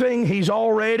serving. He's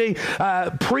already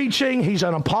preaching. He's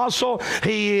an apostle.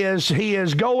 He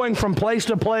is going from place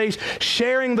to place,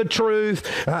 sharing the truth.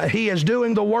 He is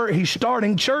doing the work. He's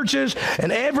starting churches,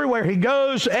 and everywhere he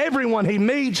goes, everyone he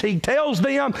meets, he tells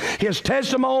them his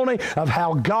testimony of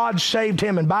how God saved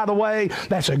him. And by the way,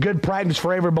 that's a good practice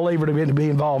for every believer to be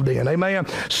involved in. Amen.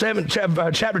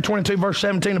 Chapter 22, verse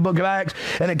 17. The book of Acts,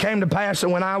 and it came to pass that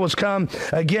when I was come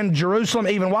again to Jerusalem,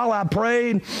 even while I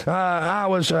prayed, I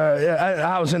was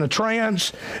in a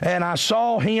trance, and I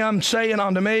saw him saying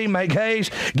unto me, make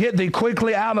haste, get thee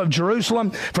quickly out of Jerusalem,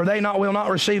 for they will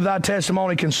not receive thy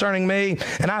testimony concerning me.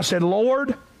 And I said,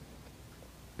 Lord,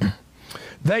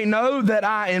 they know that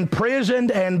I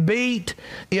imprisoned and beat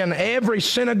in every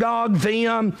synagogue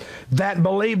them that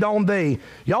believed on thee.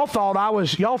 Y'all thought I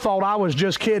was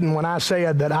just kidding when I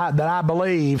said that I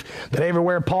believe that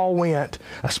everywhere Paul went,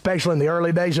 especially in the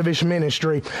early days of his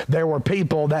ministry, there were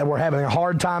people that were having a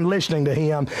hard time listening to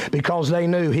him because they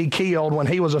knew he killed when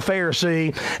he was a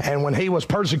Pharisee, and when he was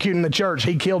persecuting the church,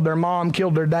 he killed their mom,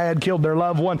 killed their dad, killed their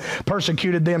loved one,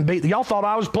 persecuted them, beat. Y'all thought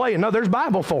I was playing. No, there's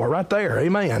Bible for it right there.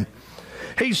 Amen.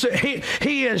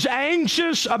 He is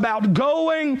anxious about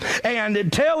going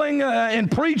and telling and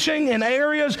preaching in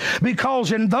areas,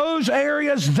 because in those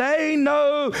areas they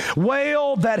know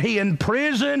well that he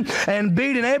imprisoned and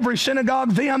beat in every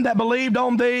synagogue them that believed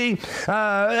on thee.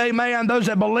 Amen. Those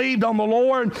that believed on the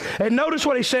Lord. And notice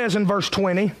what he says in verse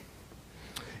 20.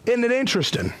 Isn't it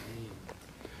interesting?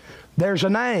 There's a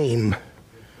name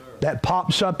that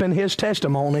pops up in his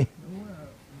testimony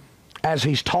as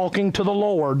he's talking to the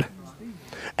Lord.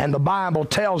 And the Bible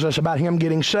tells us about him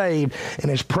getting saved in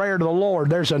his prayer to the Lord.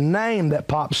 There's a name that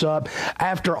pops up.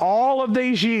 After all of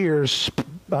these years,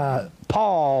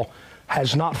 Paul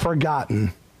has not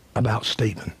forgotten about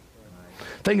Stephen.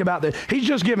 Think about that. He's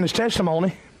just given his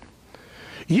testimony.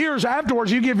 Years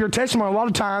afterwards, you give your testimony. A lot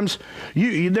of times,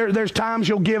 there's times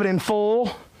you'll give it in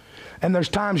full, and there's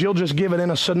times you'll just give it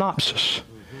in a synopsis.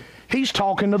 He's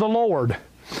talking to the Lord.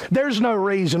 There's no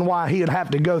reason why he'd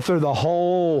have to go through the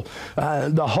whole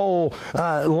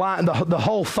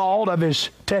thought of his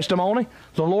testimony.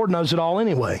 The Lord knows it all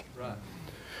anyway. Right.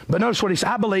 But notice what he says.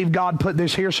 I believe God put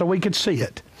this here so we could see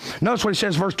it. Notice what he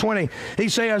says, verse 20. He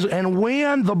says, and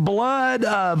when the blood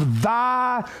of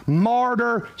thy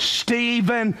martyr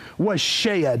Stephen was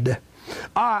shed,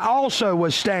 I also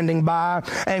was standing by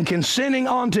and consenting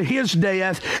unto his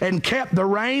death, and kept the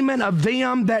raiment of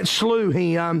them that slew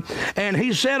him. And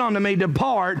he said unto me,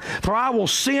 depart, for I will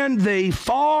send thee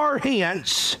far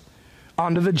hence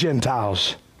unto the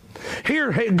Gentiles.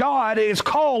 Here God is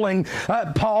calling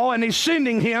Paul, and he's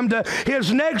sending him to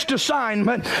his next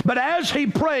assignment. But as he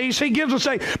prays, he gives us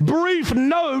a brief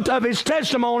note of his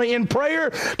testimony in prayer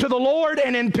to the Lord,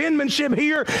 and in penmanship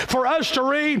here for us to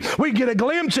read. We get a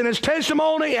glimpse in his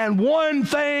testimony, and one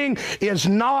thing is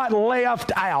not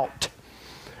left out.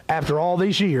 After all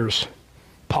these years,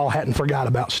 Paul hadn't forgot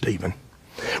about Stephen.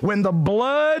 When the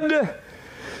blood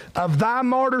of thy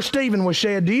martyr Stephen was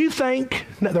shed, do you think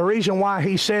that the reason why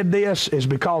he said this is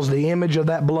because the image of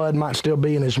that blood might still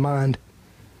be in his mind?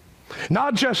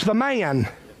 Not just the man,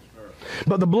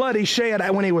 but the blood he shed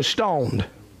when he was stoned.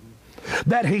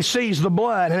 That he sees the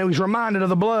blood, and he was reminded of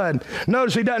the blood.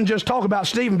 Notice he doesn't just talk about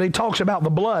Stephen, but he talks about the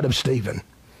blood of Stephen.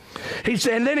 He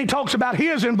said, and then he talks about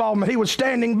his involvement. He was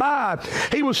standing by.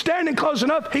 He was standing close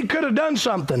enough, he could have done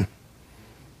something,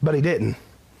 but he didn't.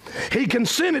 He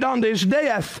consented unto his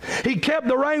death. He kept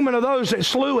the raiment of those that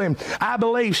slew him. I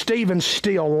believe Stephen's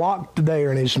still locked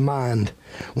there in his mind.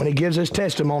 When he gives his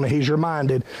testimony, he's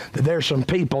reminded that there's some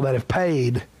people that have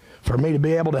paid for me to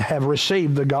be able to have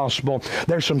received the gospel.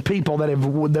 There's some people that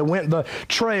went the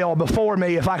trail before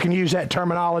me, if I can use that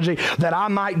terminology, that I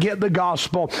might get the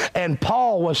gospel. And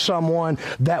Paul was someone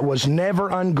that was never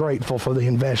ungrateful for the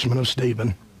investment of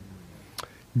Stephen.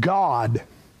 God,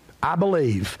 I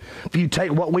believe, if you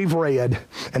take what we've read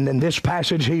and then this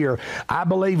passage here, I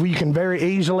believe you can very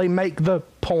easily make the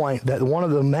point that one of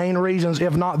the main reasons,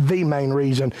 if not the main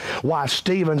reason, why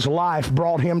Stephen's life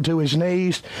brought him to his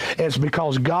knees is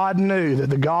because God knew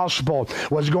that the gospel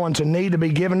was going to need to be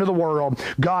given to the world.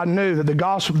 God knew that the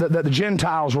gospel, that the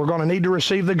Gentiles were going to need to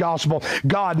receive the gospel.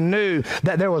 God knew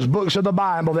that there was books of the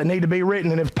Bible that need to be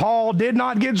written, and if Paul did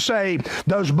not get saved,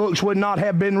 those books would not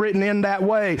have been written in that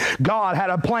way. God had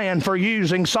a plan for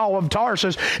using Saul of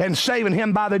Tarsus and saving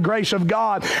him by the grace of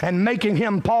God and making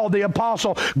him Paul the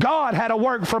Apostle. God had a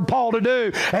work for Paul to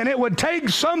do, and it would take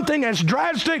something as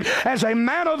drastic as a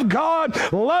man of God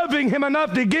loving him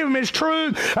enough to give him his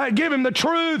truth, give him the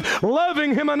truth,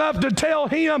 loving him enough to tell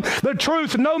him the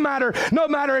truth no matter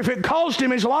if it cost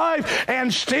him his life,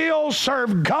 and still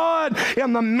serve God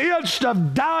in the midst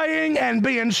of dying and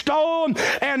being stoned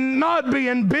and not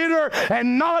being bitter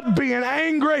and not being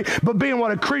angry, but being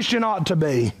what a Christian ought to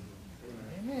be.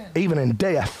 Amen. Even in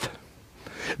death.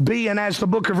 Being, as the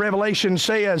book of Revelation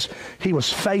says, he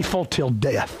was faithful till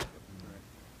death.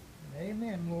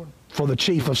 Amen, Lord. For the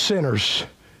chief of sinners,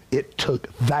 it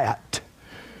took that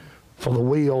for the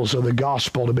wheels of the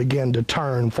gospel to begin to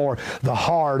turn, for the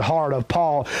hard heart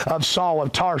of Saul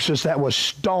of Tarsus that was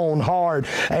stone hard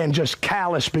and just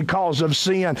callous because of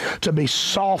sin to be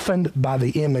softened by the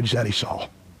image that he saw,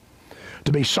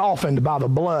 to be softened by the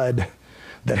blood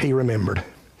that he remembered,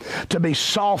 to be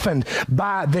softened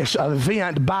by this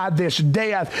event, by this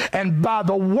death, and by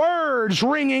the words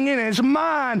ringing in his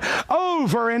mind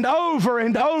over and over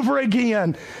and over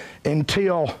again,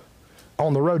 until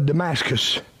on the road to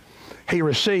Damascus, he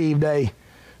received a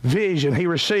vision. He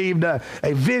received a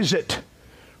visit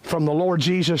from the Lord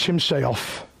Jesus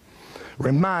himself,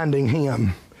 reminding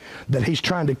him that he's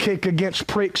trying to kick against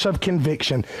pricks of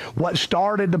conviction. What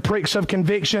started the pricks of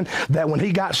conviction, that when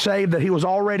he got saved, that he was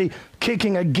already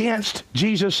kicking against,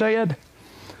 Jesus said,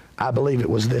 I believe it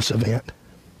was this event.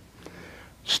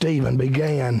 Stephen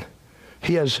began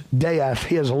his death,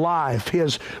 his life,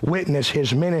 his witness,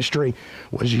 his ministry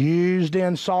was used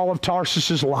in Saul of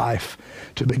Tarsus's life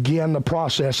to begin the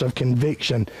process of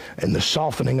conviction and the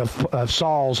softening of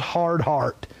Saul's hard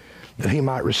heart that he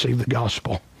might receive the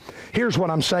gospel. Here's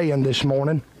what I'm saying this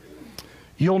morning.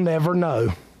 You'll never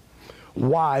know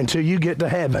why until you get to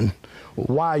heaven,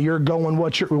 why you're going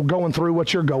through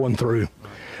what you're going through.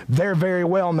 There very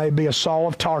well may be a Saul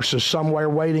of Tarsus somewhere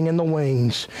waiting in the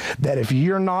wings, that if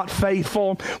you're not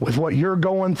faithful with what you're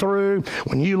going through,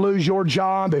 when you lose your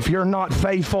job, if you're not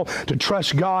faithful to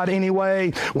trust God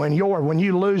anyway, when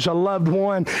you lose a loved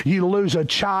one, you lose a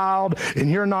child, and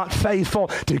you're not faithful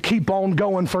to keep on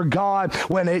going for God,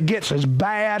 when it gets as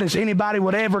bad as anybody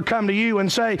would ever come to you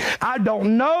and say, I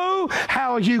don't know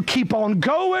how you keep on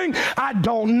going, I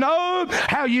don't know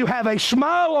how you have a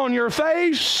smile on your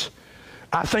face.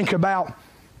 I think about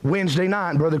Wednesday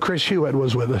night, Brother Chris Hewitt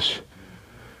was with us.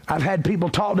 I've had people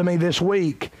talk to me this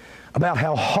week about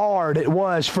how hard it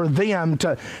was for them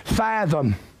to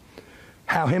fathom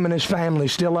how him and his family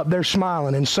still up there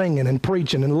smiling and singing and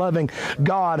preaching and loving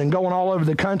God and going all over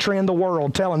the country and the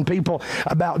world telling people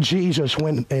about Jesus,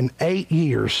 when in 8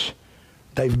 years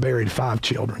they've buried 5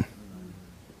 children.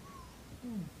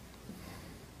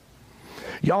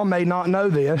 Y'all may not know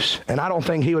this, and I don't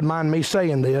think he would mind me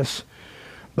saying this,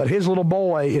 but his little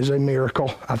boy is a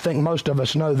miracle. I think most of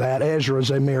us know that. Ezra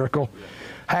is a miracle.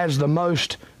 Has the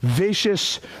most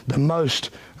vicious, the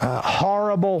most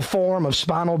horrible form of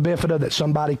spinal bifida that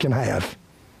somebody can have.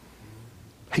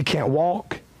 He can't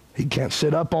walk. He can't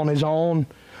sit up on his own.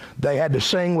 They had to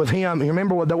sing with him. You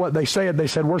remember what they said? They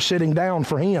said, we're sitting down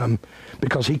for him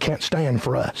because he can't stand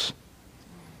for us.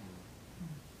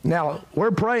 Now,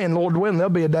 we're praying, Lord willing, there'll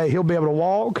be a day he'll be able to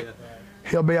walk.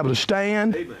 He'll be able to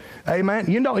stand. Amen. Amen.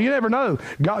 You never know.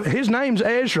 God, his name's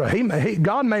Ezra.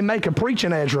 God may make a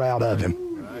preaching Ezra out of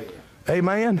him. Right.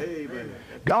 Amen. Amen.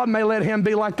 God may let him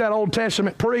be like that Old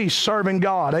Testament priest serving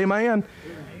God. Amen.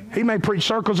 Amen. He may preach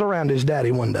circles around his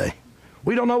daddy one day.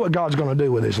 We don't know what God's going to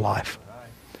do with his life.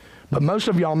 But most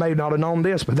of y'all may not have known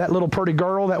this, but that little pretty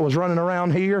girl that was running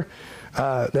around here,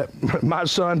 that my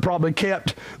son probably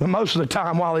kept the most of the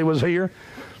time while he was here,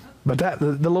 but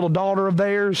the little daughter of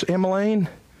theirs, Emmeline,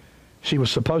 she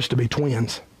was supposed to be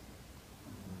twins.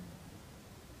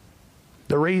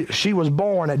 She was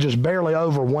born at just barely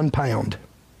over 1 pound.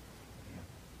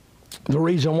 The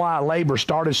reason why labor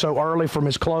started so early for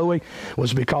Miss Chloe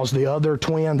was because the other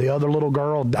twin, the other little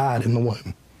girl, died in the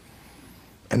womb.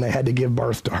 And they had to give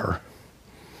birth to her.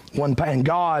 One pain.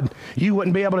 God, you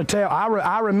wouldn't be able to tell.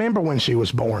 I remember when she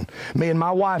was born. Me and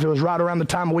my wife, it was right around the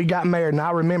time we got married, and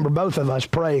I remember both of us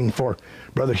praying for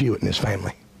Brother Hewitt and his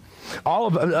family. All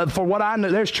of, for what I know,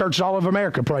 there's churches all over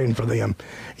America praying for them.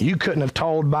 You couldn't have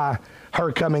told by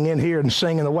her coming in here and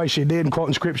singing the way she did and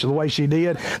quoting scripture the way she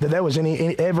did that there was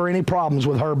ever any problems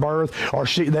with her birth, or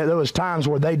that there was times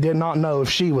where they did not know if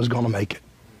she was going to make it.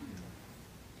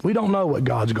 We don't know what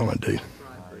God's going to do.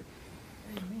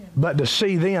 But to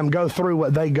see them go through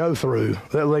what they go through,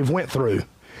 that they've went through,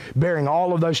 bearing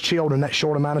all of those children that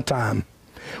short amount of time.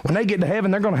 When they get to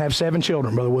heaven, they're going to have 7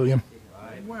 children, Brother William.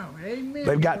 Wow, amen.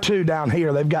 They've got 2 down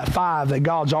here. They've got 5 that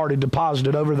God's already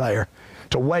deposited over there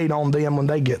to wait on them when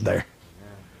they get there.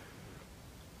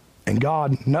 And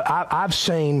God, I've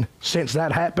seen since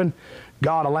that happened,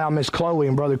 God allowed Miss Chloe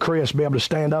and Brother Chris to be able to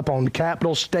stand up on the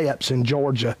Capitol steps in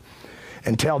Georgia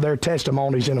and tell their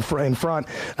testimonies in front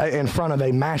of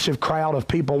a massive crowd of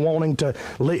people wanting to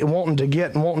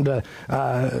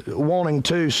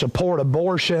support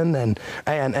abortion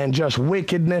and just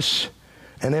wickedness,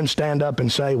 and them stand up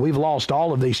and say, we've lost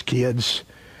all of these kids,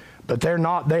 but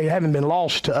they haven't been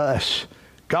lost to us.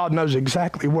 God knows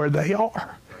exactly where they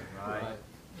are. Right.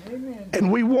 Amen.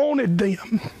 And we wanted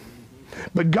them.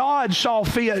 But God saw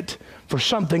fit for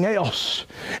something else.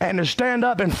 And to stand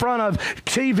up in front of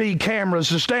TV cameras,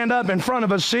 to stand up in front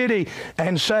of a city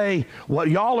and say, what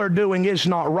y'all are doing is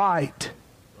not right.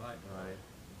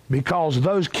 Because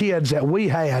those kids that we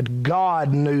had,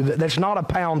 God knew that that's not a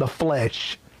pound of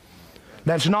flesh.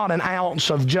 That's not an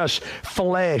ounce of just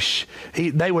flesh.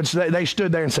 They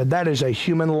stood there and said, that is a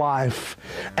human life.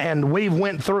 And we've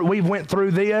went through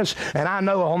this, and I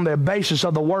know on the basis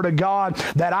of the Word of God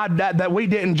that we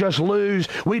did not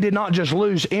just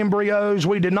lose embryos,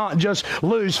 we did not just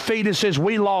lose fetuses,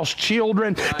 we lost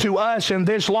children to us in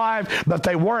this life, but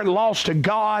they weren't lost to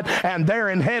God, and they're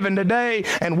in heaven today,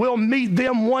 and we'll meet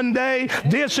them one day.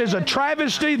 This is a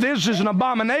travesty, this is an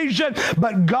abomination,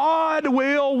 but God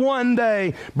will one day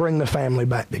bring the family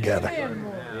back together.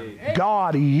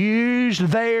 God used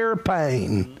their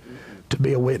pain to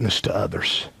be a witness to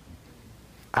others.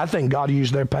 I think God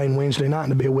used their pain Wednesday night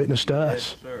to be a witness to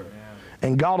us.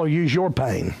 And God will use your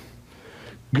pain.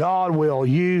 God will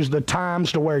use the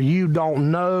times to where you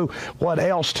don't know what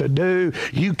else to do.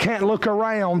 You can't look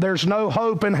around. There's no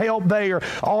hope and help there.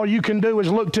 All you can do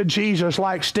is look to Jesus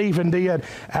like Stephen did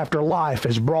after life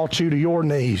has brought you to your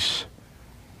knees.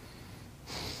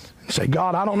 Say,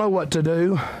 God, I don't know what to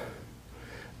do,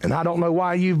 and I don't know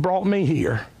why you've brought me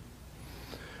here.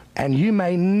 And you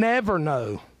may never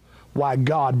know why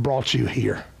God brought you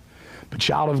here. But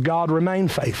child of God, remain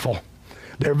faithful.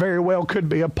 There very well could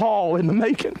be a Paul in the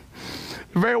making.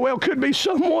 There very well could be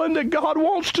someone that God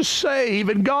wants to save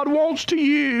and God wants to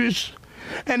use.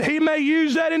 And he may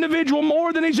use that individual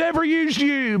more than he's ever used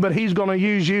you, but he's going to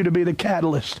use you to be the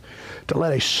catalyst to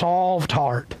let a soft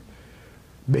heart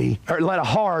let a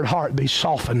hard heart be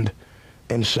softened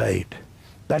and saved.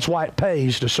 That's why it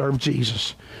pays to serve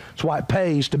Jesus. That's why it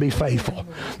pays to be faithful.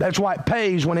 That's why it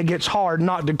pays when it gets hard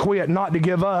not to quit, not to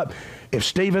give up. If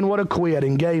Stephen would have quit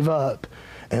and gave up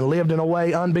and lived in a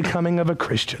way unbecoming of a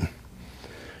Christian,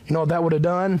 you know what that would have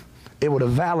done? It would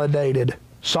have validated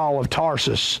Saul of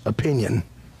Tarsus' opinion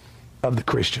of the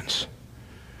Christians.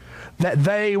 That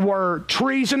they were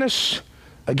treasonous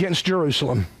against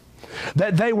Jerusalem.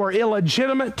 That they were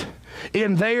illegitimate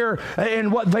in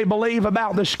what they believe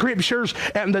about the Scriptures,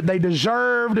 and that they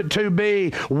deserved to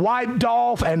be wiped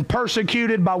off and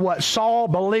persecuted by what Saul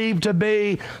believed to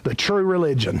be the true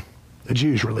religion, the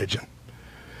Jews' religion.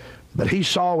 But he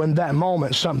saw in that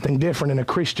moment something different in a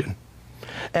Christian.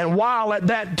 And while at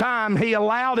that time he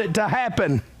allowed it to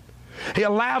happen, he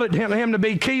allowed him to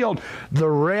be killed, the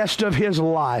rest of his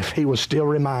life he was still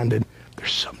reminded,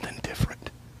 there's something different.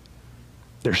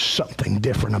 There's something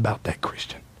different about that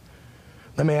Christian.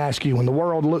 Let me ask you, when the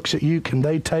world looks at you, can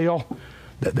they tell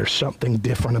that there's something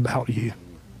different about you?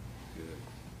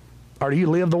 Or do you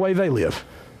live the way they live?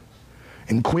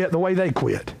 And quit the way they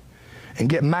quit? And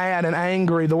get mad and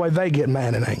angry the way they get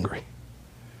mad and angry?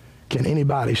 Can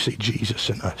anybody see Jesus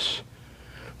in us?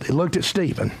 They looked at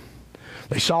Stephen.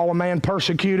 They saw a man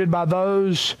persecuted by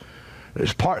those.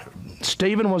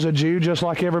 Stephen was a Jew just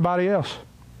like everybody else.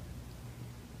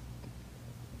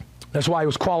 That's why he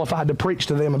was qualified to preach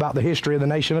to them about the history of the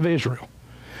nation of Israel.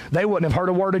 They wouldn't have heard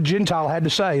a word a Gentile had to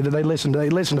say that they listened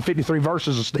to 53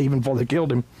 verses of Stephen before they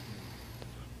killed him.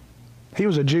 He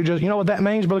was a Jew. You know what that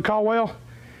means, Brother Caldwell?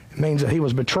 It means that he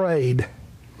was betrayed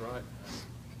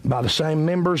by the same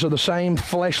members of the same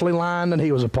fleshly line that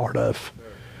he was a part of.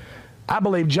 I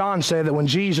believe John said that when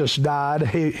Jesus died,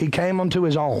 he came unto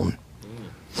his own,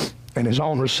 and his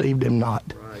own received him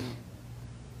not.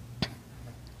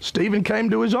 Stephen came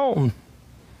to his own,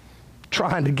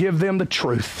 trying to give them the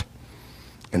truth,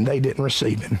 and they didn't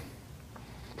receive him.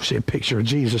 We see a picture of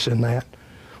Jesus in that.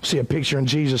 We see a picture of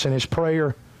Jesus in his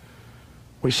prayer.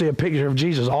 We see a picture of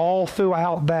Jesus all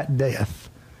throughout that death.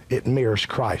 It mirrors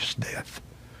Christ's death.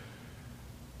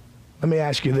 Let me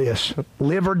ask you this.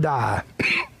 Live or die,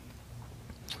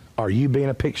 are you being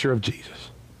a picture of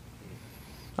Jesus?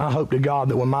 I hope to God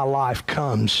that when my life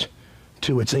comes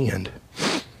to its end,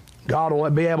 God will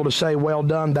be able to say, well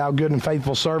done, thou good and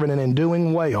faithful servant, and in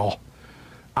doing well,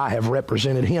 I have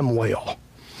represented him well.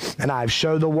 And I have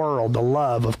showed the world the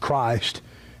love of Christ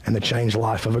and the changed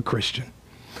life of a Christian.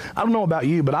 I don't know about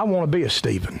you, but I want to be a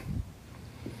Stephen.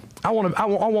 I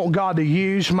want God to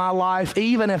use my life,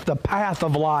 even if the path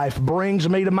of life brings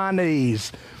me to my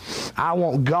knees. I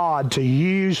want God to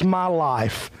use my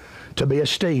life to be a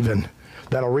Stephen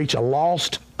that'll reach a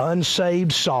lost,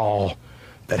 unsaved Saul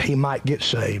that he might get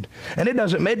saved. And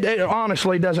it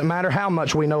honestly doesn't matter how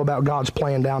much we know about God's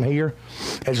plan down here,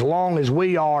 as long as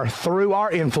we are, through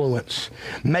our influence,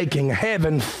 making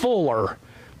heaven fuller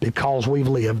because we've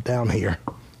lived down here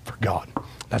for God.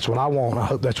 That's what I want. I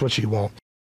hope that's what you want.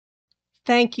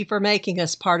 Thank you for making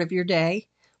us part of your day.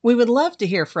 We would love to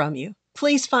hear from you.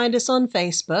 Please find us on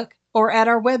Facebook or at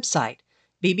our website,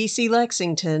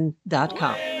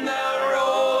 bbclexington.com.